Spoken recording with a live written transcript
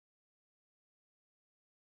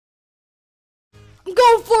I'm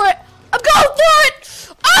going for it. I'm going for it.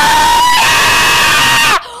 Ah!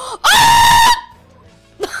 Ah!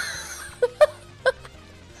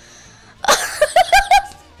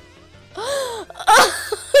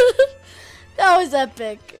 That was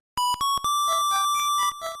epic.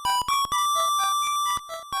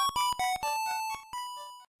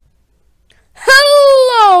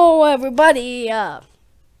 Hello, everybody.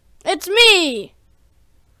 It's me.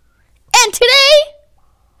 And today,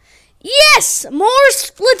 yes, more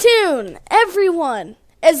Splatoon. Everyone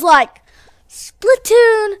is like,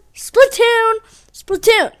 Splatoon, Splatoon,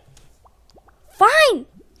 Splatoon. Fine,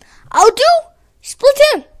 I'll do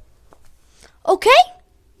Splatoon. Okay?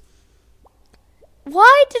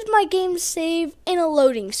 Why did my game save in a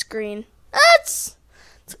loading screen? That's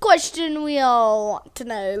a question we all want to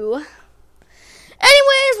know.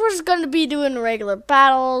 Anyways, we're just going to be doing regular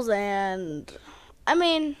battles, and I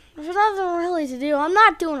mean, there's nothing really to do. I'm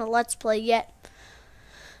not doing a Let's Play yet.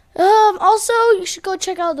 Also, you should go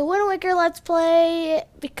check out the Wind Waker Let's Play,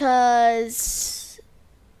 because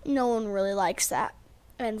no one really likes that.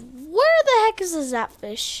 And where the heck is the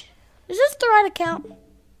Zapfish? Is this the right account?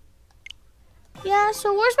 Yeah,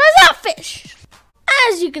 so where's my Zapfish?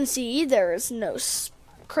 As you can see, there is no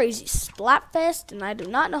crazy Splatfest, and I do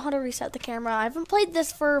not know how to reset the camera. I haven't played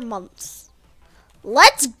this for months.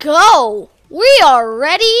 Let's go! We are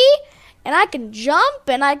ready, and I can jump,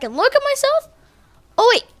 and I can look at myself. Oh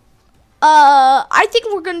wait, I think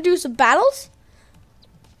we're gonna do some battles,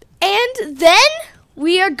 and then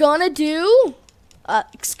we are gonna do,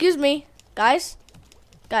 excuse me, guys,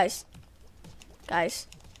 I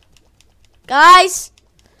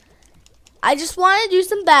just want to do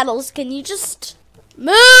some battles. Can you just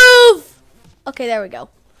move? Okay, there we go.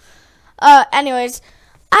 Anyways,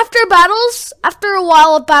 after a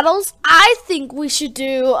while of battles, I think we should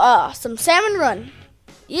do some salmon run.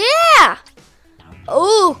 Yeah.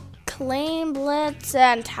 Oh, Clam Blitz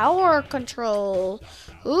and tower control.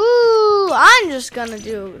 Ooh, I'm just gonna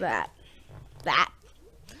do that.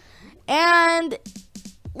 And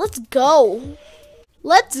let's go.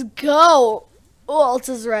 Let's go. Who else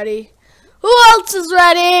is ready? Who else is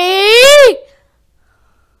ready?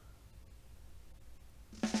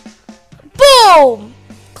 Boom!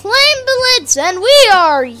 Clam Blitz, and we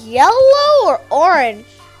are yellow or orange?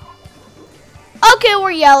 Okay, we're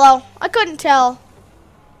yellow. I couldn't tell.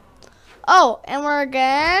 Oh, and we're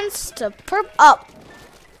against purple. Oh,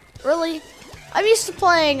 really? I'm used to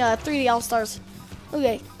playing 3D All-Stars.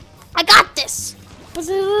 Okay, I got this.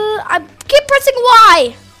 I keep pressing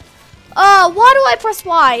Y. Why do I press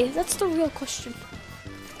Y? That's the real question.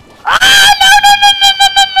 Ah,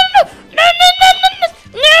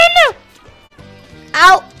 no.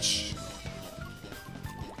 Ouch.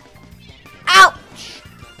 Ouch.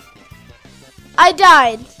 I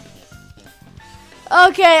died.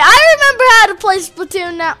 Okay, I remember how to play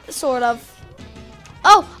Splatoon now, sort of.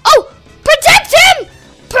 Oh, protect him!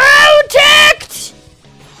 Protect!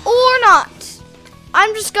 Or not.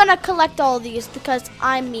 I'm just gonna collect all these because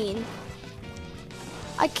I'm mean.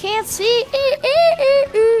 I can't see.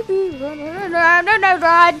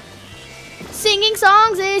 Run. Singing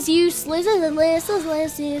songs is useless.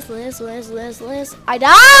 I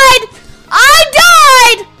died!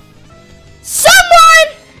 Someone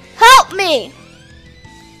help me!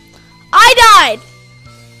 I died.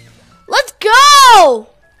 Let's go!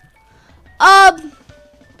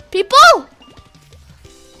 People?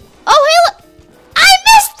 Oh, hey, look. I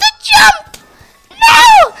missed the jump!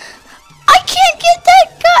 No! I can't get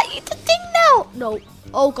that guy, the thing now. No.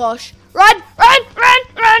 Oh, gosh. Run!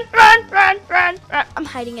 I'm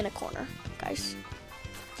hiding in a corner, guys.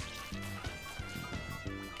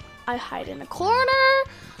 I hide in a corner.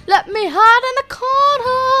 Let me hide in a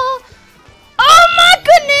corner. Oh, my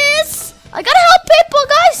goodness. I gotta help people,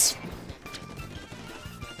 guys.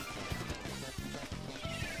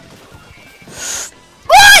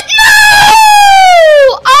 What?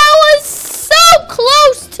 No! I was so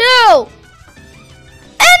close too.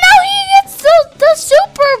 And now he gets the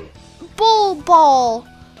Super Bowl ball.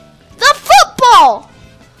 The football.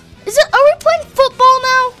 Is it? Are we playing football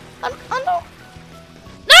now? I don't.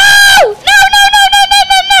 No!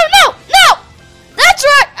 That's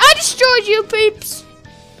right. I destroyed you, peeps.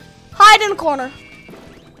 Hide in the corner.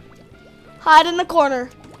 Hide in the corner.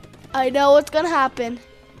 I know what's gonna happen.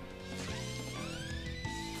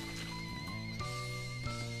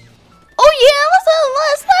 Oh yeah,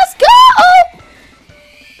 let's go!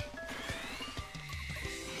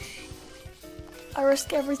 I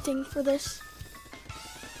risk everything for this.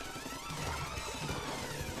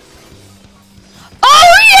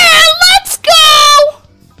 Oh yeah, let's go!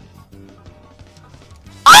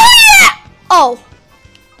 Oh yeah! Oh,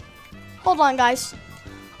 Hold on, guys.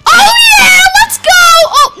 Oh yeah, let's go!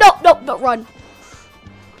 Oh no, run.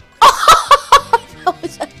 That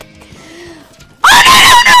was epic. Oh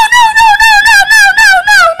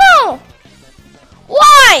no!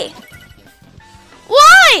 Why?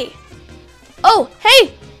 Why? Oh,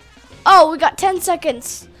 hey. Oh, we got 10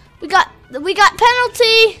 seconds. We got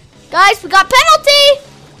penalty. Guys, we got penalty.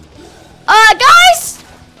 Guys.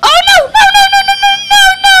 Oh no.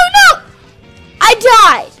 I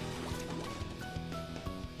died.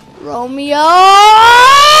 Romeo,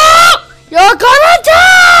 you're gonna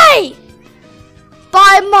die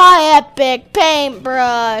by my epic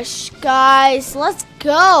paintbrush. Guys, let's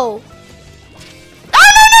go.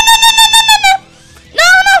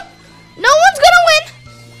 No one's gonna win.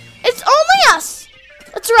 It's only us.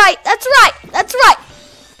 That's right.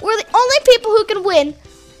 We're the only people who can win.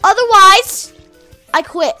 Otherwise, I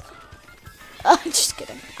quit. Just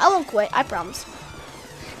kidding. I won't quit. I promise.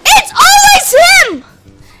 It's always him.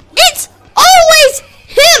 It's always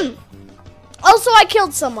him. Also, I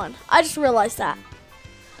killed someone. I just realized that.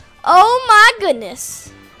 Oh my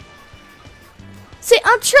goodness. See,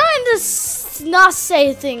 I'm trying to not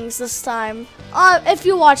say things this time. If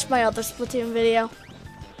you watched my other Splatoon video.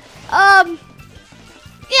 Yeah,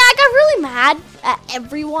 I got really mad at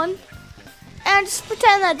everyone. And just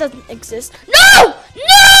pretend that doesn't exist. No! You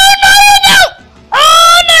don't!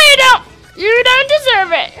 Oh, no, you don't! You don't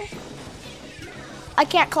deserve it. I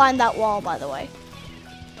can't climb that wall, by the way.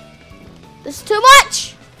 This is too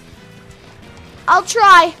much. I'll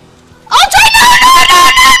try. No!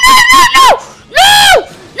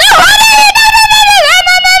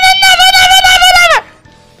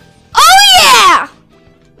 Oh, yeah!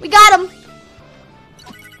 We got him.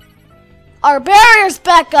 Our barrier's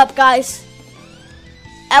back up, guys.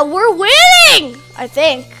 And we're winning, I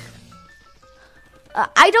think.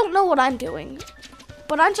 I don't know what I'm doing.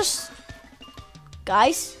 But I'm just...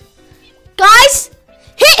 Guys,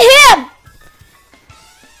 hit him!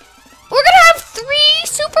 We're gonna have 3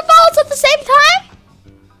 Super Balls at the same time?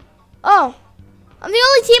 Oh, I'm the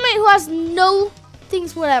only teammate who has no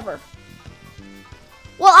things whatever.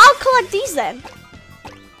 Well, I'll collect these then.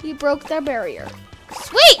 You broke their barrier.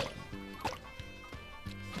 Sweet!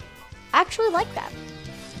 I actually like that.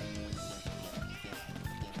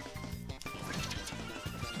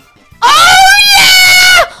 Oh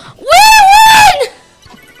yeah! We win!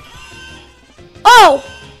 Oh!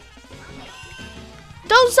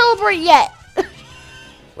 Don't celebrate yet.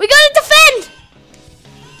 We gotta defend!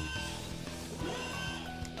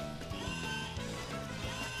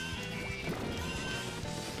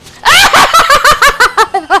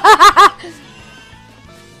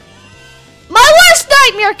 My worst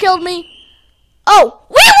nightmare killed me. Oh,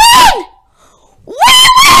 we win! We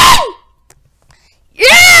win!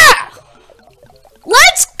 Yeah!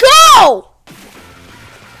 Let's go!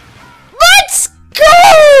 Let's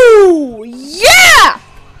go! Yeah!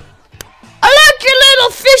 I like your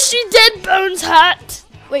little fishy dead bones hat.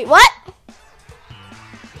 Wait, what?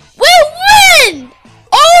 We win!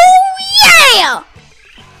 Oh yeah!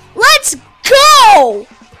 Let's go!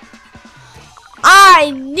 I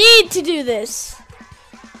need to do this.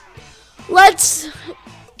 Let's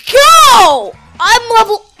go! I'm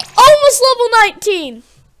almost level 19.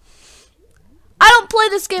 I don't play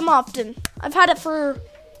this game often. I've had it for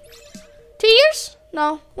 2 years?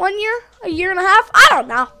 No, 1 year? A year and a half? I don't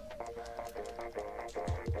know.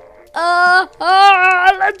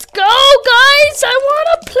 Let's go, guys! I want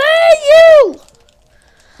to play you!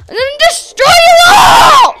 I'm gonna destroy you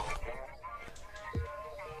all!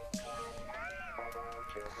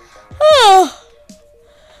 Oh.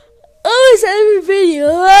 Always every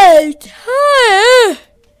video, I'm tired.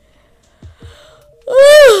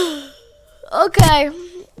 Okay.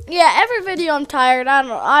 Yeah, every video I'm tired. I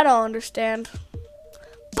don't understand.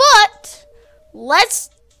 But let's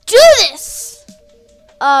do this.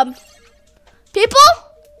 People?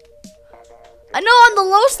 I know I'm the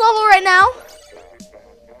lowest level right now.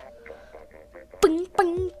 Bing,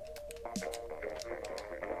 bing.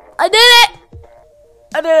 I did it.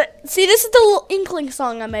 See, this is the little Inkling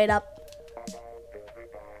song I made up.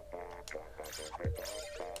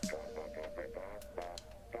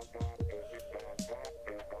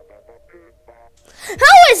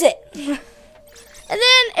 How is it? And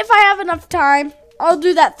then if I have enough time, I'll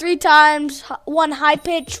do that 3 times, 1 high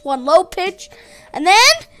pitch, 1 low pitch, and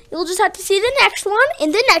then you'll just have to see the next one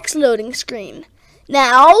in the next loading screen.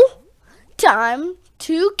 Now, time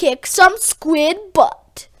to kick some squid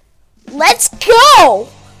butt. Let's go!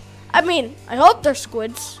 I mean, I hope they're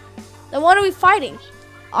squids. Then what are we fighting?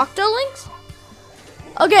 Octolings?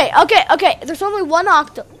 Okay. There's only 1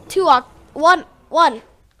 one.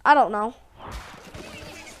 I don't know.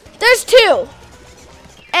 There's 2.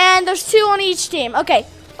 And there's 2 on each team. Okay.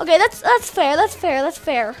 Okay, that's fair. That's fair. That's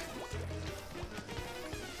fair.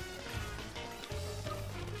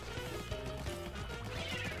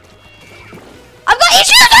 I've got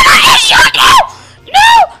issues! I got issues! No!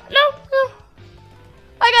 No! No!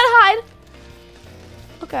 I gotta hide.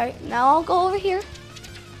 Okay, now I'll go over here.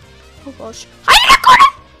 Oh gosh. Hide in the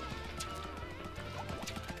corner!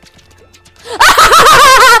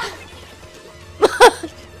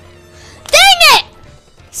 Dang it!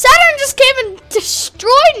 Saturn just came and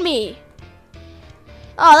destroyed me.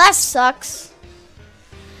 Oh, that sucks.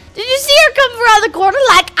 Did you see her come around the corner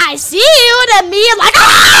like, I see you, and then me, I'm like, ah!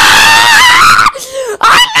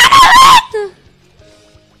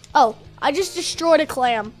 Oh, I just destroyed a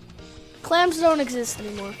clam. Clams don't exist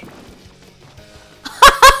anymore.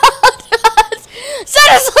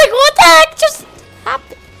 Saturn's like, what the heck just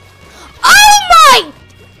happened? Oh my!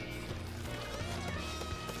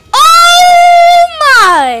 Oh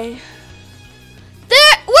my!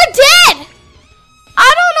 We're dead!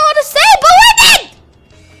 I don't know what to say, but we're dead!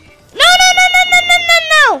 No, no, no, no, no, no, no,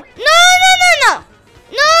 no! No, no, no, no!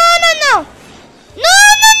 No, no, no! No,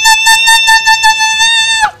 no, no, no, no, no, no, no, no,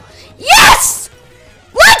 no! Yes!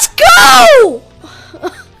 Let's go!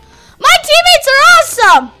 My teammates are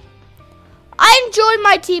awesome! I enjoyed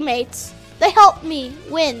my teammates. They helped me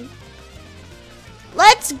win.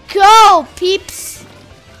 Let's go, peeps.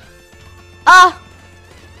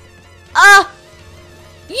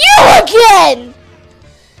 You again!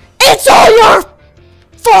 It's all your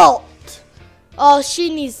fault. Oh, she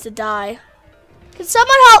needs to die. Can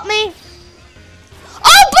someone help me?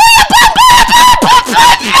 Oh,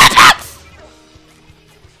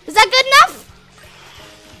 is that good enough?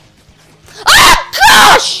 Oh,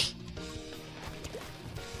 gosh!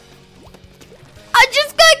 I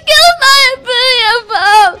just got killed by a billion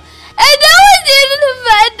bomb, and no one did to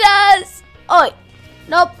defend us. Oh, wait.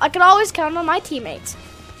 Nope, I can always count on my teammates.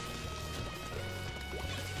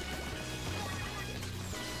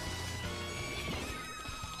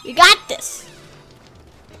 You got this.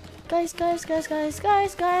 Guys,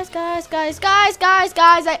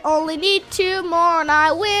 I only need 2 more and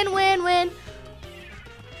I win.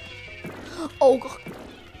 Oh, God.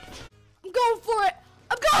 I'm going for it.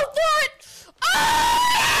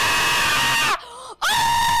 Ah!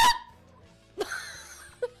 Ah!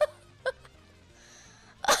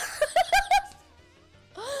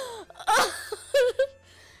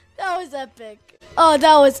 That was epic. Oh,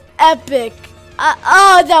 that was epic.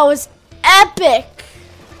 Oh, that was epic.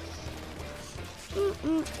 Oh,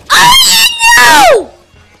 no!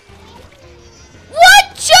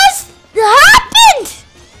 What just happened?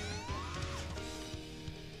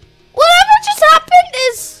 Whatever just happened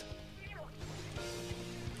is...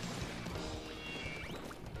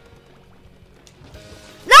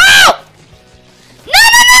 No! No,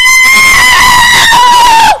 no, no, no!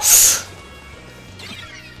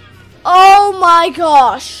 Oh my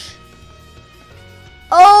gosh.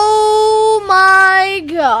 Oh my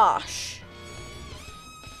gosh.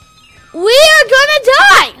 We are gonna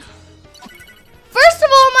die. First of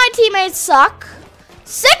all, my teammates suck.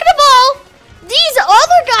 Second of all, these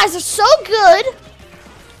other guys are so good.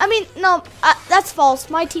 I mean, no, that's false.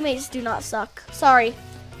 My teammates do not suck. Sorry.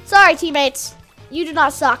 Sorry, teammates. You do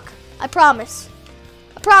not suck. I promise.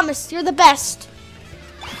 I promise. You're the best.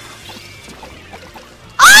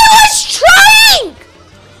 I was trying!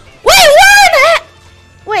 Wait, we're in head!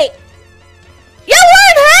 Wait. Yeah, we're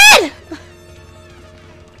in head!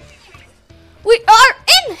 We are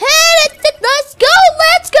in head! Let's go!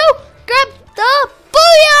 Let's go! Grab the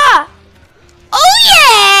booyah! Oh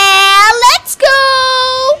yeah! Let's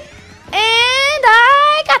go! And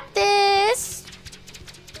I got this.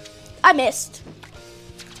 I missed.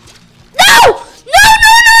 No! No,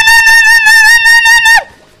 no, no, no, no, no, no, no, no, no!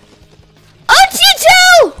 Ochito!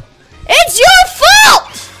 It's your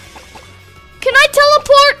fault! Can I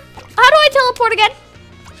teleport? How do I teleport again?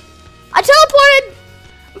 I teleported.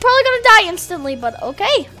 I'm probably gonna die instantly, but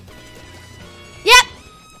okay. Yep.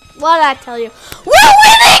 What did I tell you? We're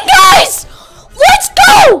winning, guys! Let's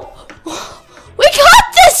go! We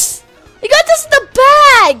got this! We got this in the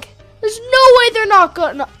bag! There's no way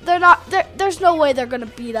there's no way they're gonna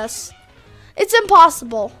beat us. It's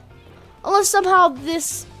impossible. Unless somehow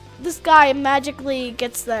this guy magically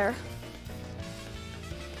gets there.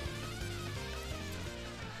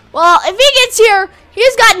 Well, if he gets here,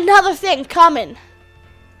 he's got another thing coming.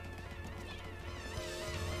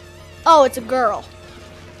 Oh, it's a girl.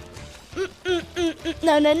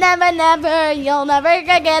 No, no, never, never. You'll never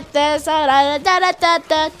get this. Da, da, da, da, da,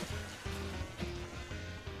 da.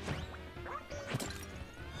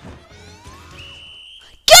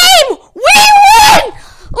 Get We win!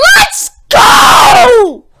 Let's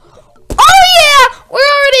go! Oh yeah!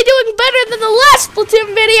 We're already doing better than the last Splatoon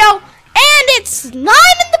video. And it's 9 in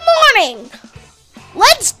the morning.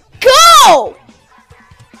 Let's go!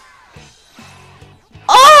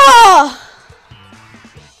 Oh!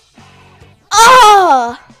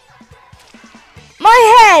 Oh! My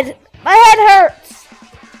head hurts.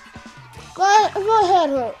 My head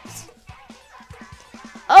hurts.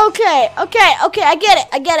 Okay, I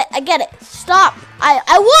get it. Stop. I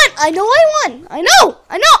won. I know I won. I know.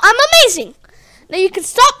 I'm amazing. Now you can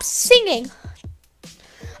stop singing.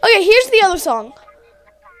 Okay, here's the other song.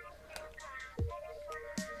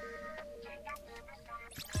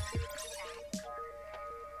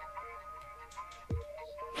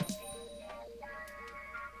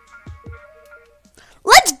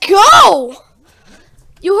 Let's go!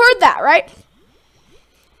 You heard that, right?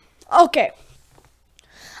 Okay.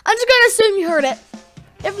 I'm just gonna assume you heard it.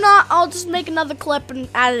 If not, I'll just make another clip and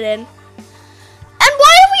add it in. And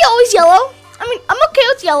why are we always yellow? I mean, I'm okay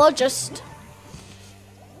with yellow, just...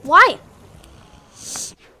 Why?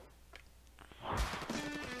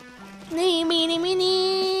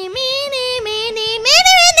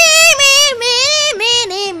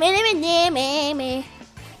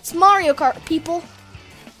 It's Mario Kart, people.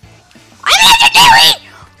 I'm legendary!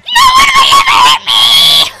 No one will ever hit me!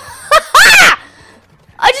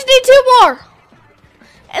 I just need 2 more.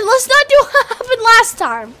 And let's not do what happened last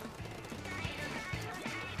time.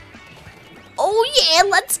 Oh yeah,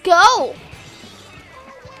 let's go.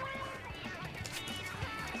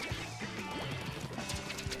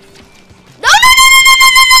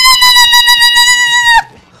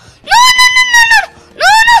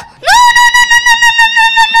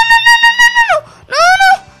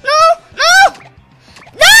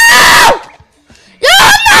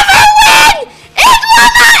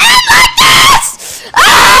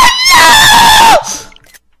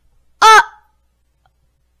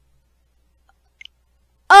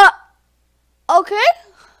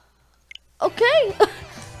 Okay.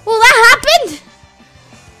 Well, that happened.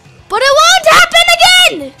 But it won't happen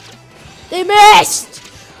again. They missed.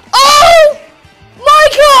 Oh my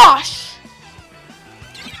gosh.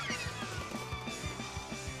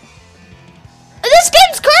 This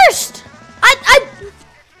game's cursed.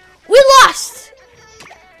 We lost.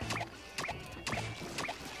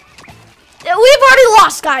 We've already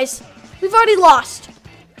lost, guys. We've already lost.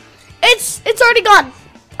 It's already gone.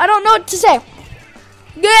 I don't know what to say.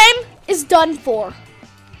 Game is done for.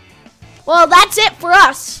 Well, that's it for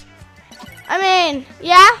us. I mean,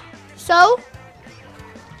 yeah. So,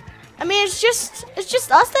 I mean, it's just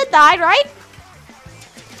us that died, right?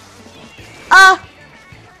 No,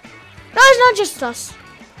 it's not just us.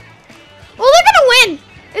 Well, they're gonna win.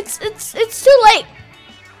 It's too late.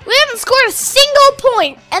 We haven't scored a single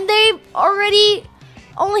point, and they already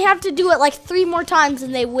only have to do it like 3 more times,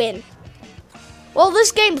 and they win. Well,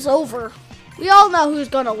 this game's over. We all know who's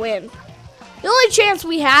gonna win. The only chance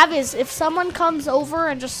we have is if someone comes over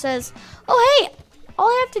and just says, "Oh, hey, all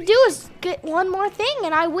I have to do is get 1 more thing,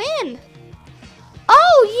 and I win."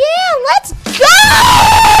 Oh yeah, let's go!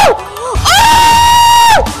 Oh!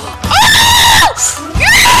 Oh!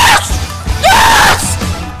 Yes! Yes!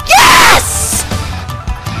 Yes!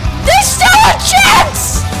 There's still a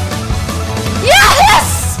chance!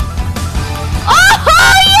 Yes! Oh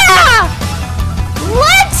yeah!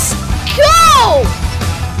 Let's go!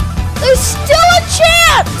 There's still a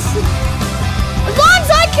chance! As long as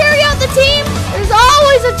I carry out the team, there's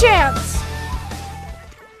always a chance.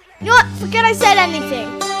 You know what? Forget I said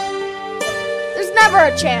anything. There's never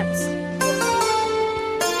a chance.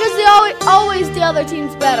 Because always the other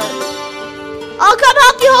team's better. I'll come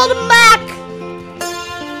help you hold him back.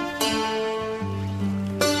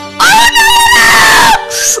 Oh no!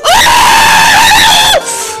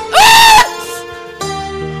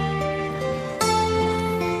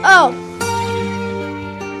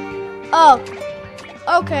 Oh,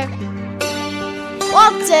 okay.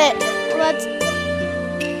 Well, that's it.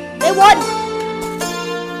 They won.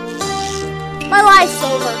 My life's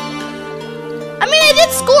over. I mean, I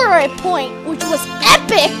did score a point, which was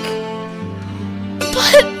epic.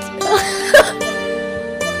 But,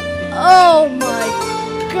 oh my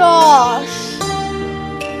gosh.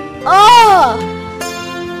 Oh.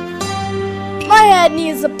 My head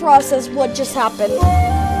needs to process what just happened.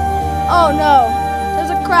 Oh no,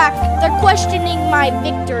 there's a crack. They're questioning my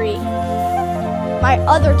victory. My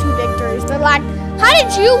other 2 victories. They're like, how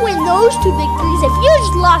did you win those 2 victories if you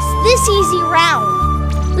just lost this easy round?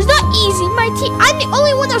 It's not easy, my team. I'm the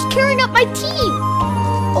only one that's carrying up my team.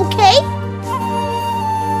 Okay?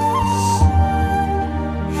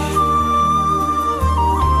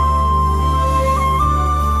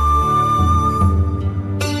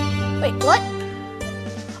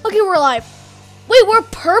 Wait, we're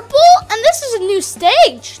purple? And this is a new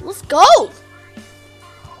stage. Let's go.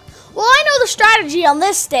 Well, I know the strategy on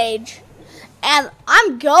this stage. And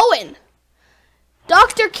I'm going.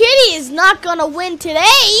 Dr. Kitty is not going to win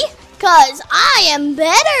today. Because I am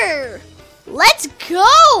better. Let's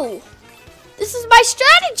go. This is my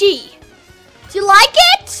strategy. Do you like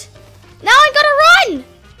it? Now I gotta run.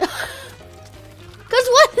 Because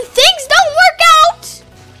when things don't work out,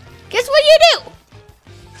 guess what you do?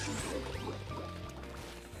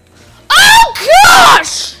 Oh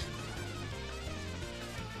gosh!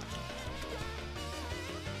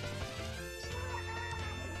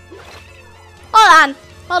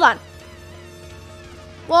 Hold on.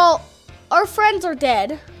 Well, our friends are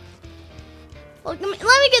dead. Look, let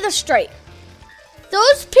me get this straight.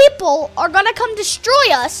 Those people are gonna come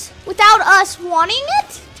destroy us without us wanting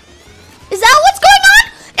it? Is that what's going on?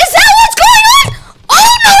 Is that what's going on?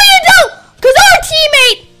 Oh no you don't! Because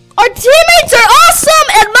our teammates are awesome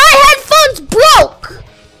and my headphones broke!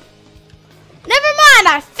 Never mind,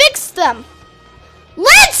 I fixed them.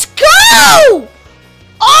 Let's go!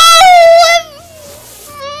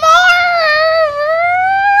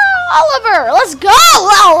 Oliver, let's go,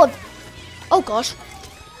 Oliver. Oh gosh.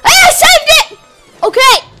 Hey, I saved it!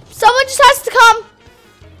 Okay, someone just has to come.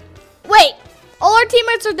 Wait, all our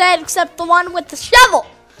teammates are dead except the one with the shovel.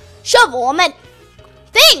 Shovel, I meant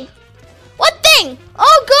thing. What thing?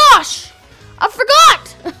 Oh gosh, I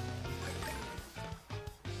forgot.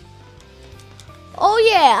 Oh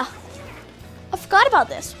yeah, I forgot about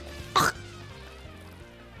this.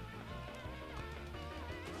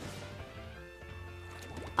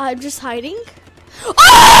 I'm just hiding.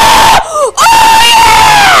 Oh! Oh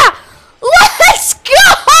yeah! Let's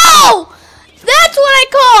go! That's what I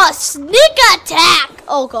call a sneak attack.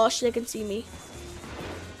 Oh gosh, they can see me.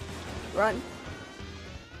 Run.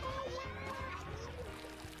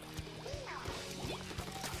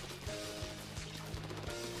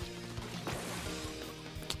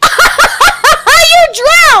 You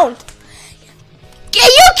drowned!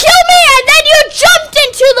 You killed me and then you jumped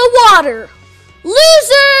into the water.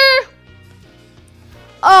 Loser!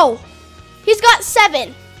 Oh, he's got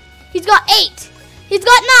 7. He's got 8. He's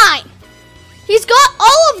got 9. He's got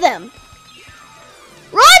all of them.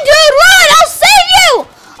 Run, dude, run! I'll save you!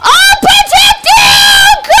 Oh, protect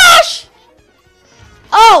you! Gosh!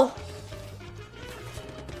 Oh.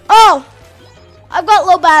 Oh. I've got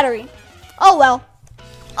low battery. Oh, well.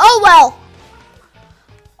 Oh, well.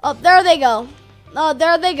 Oh, there they go. Oh,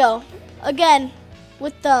 there they go. Again,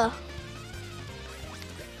 with the...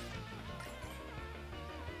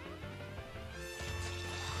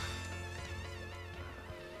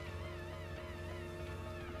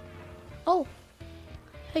 Oh.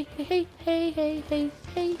 Hey, hey, hey, hey, hey, hey,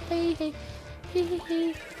 hey, hey, hey, hey,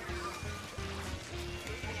 hey.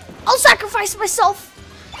 I'll sacrifice myself.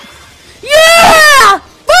 Yeah!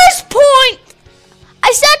 First point!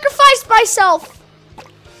 I sacrificed myself.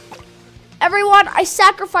 Everyone, I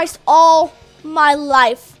sacrificed all my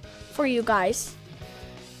life for you guys.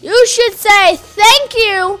 You should say thank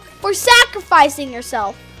you for sacrificing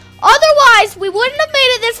yourself. Otherwise, we wouldn't have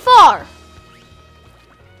made it this far.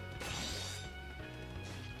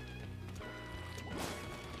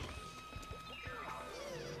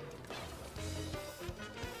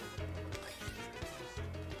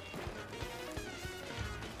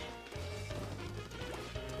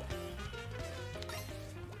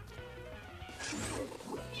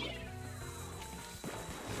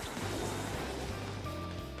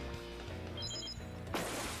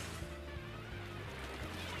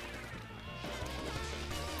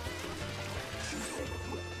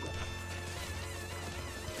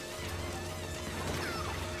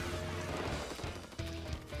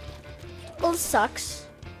 Well, this sucks.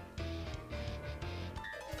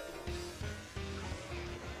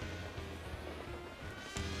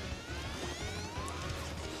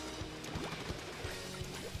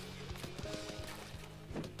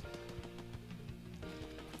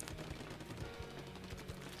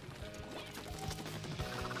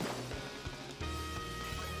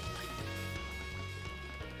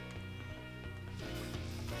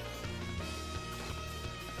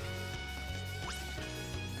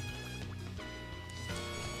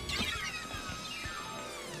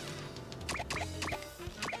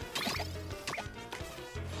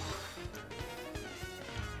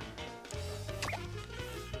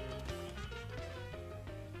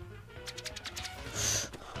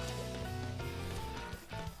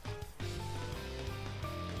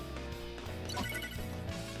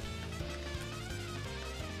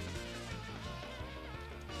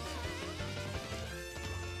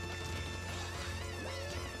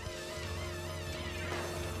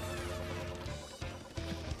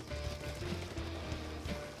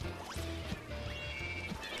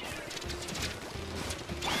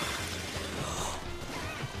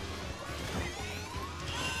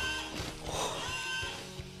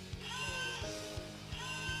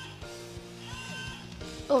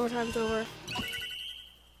 Overtime's over.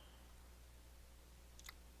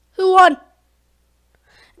 Who won?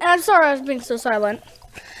 And I'm sorry I was being so silent.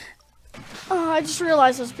 I just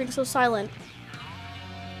realized I was being so silent.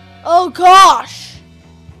 Oh gosh!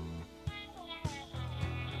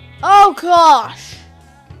 Oh gosh!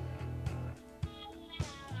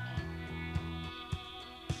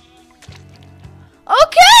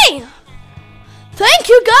 Okay! Thank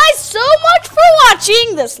you guys so much for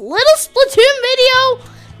watching this little Splatoon video,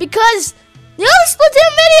 because the other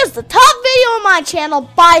Splatoon video is the top video on my channel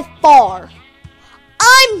by far.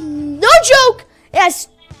 I'm no joke. Yes,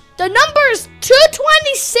 the number is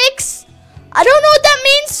 226. I don't know what that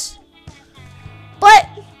means, but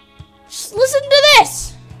just listen to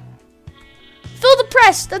this. Feel the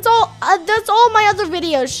press. That's all. That's all my other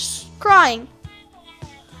videos. Just crying.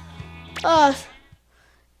 Well,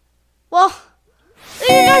 thank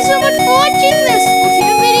you guys so much for watching this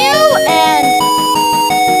Splatoon video, and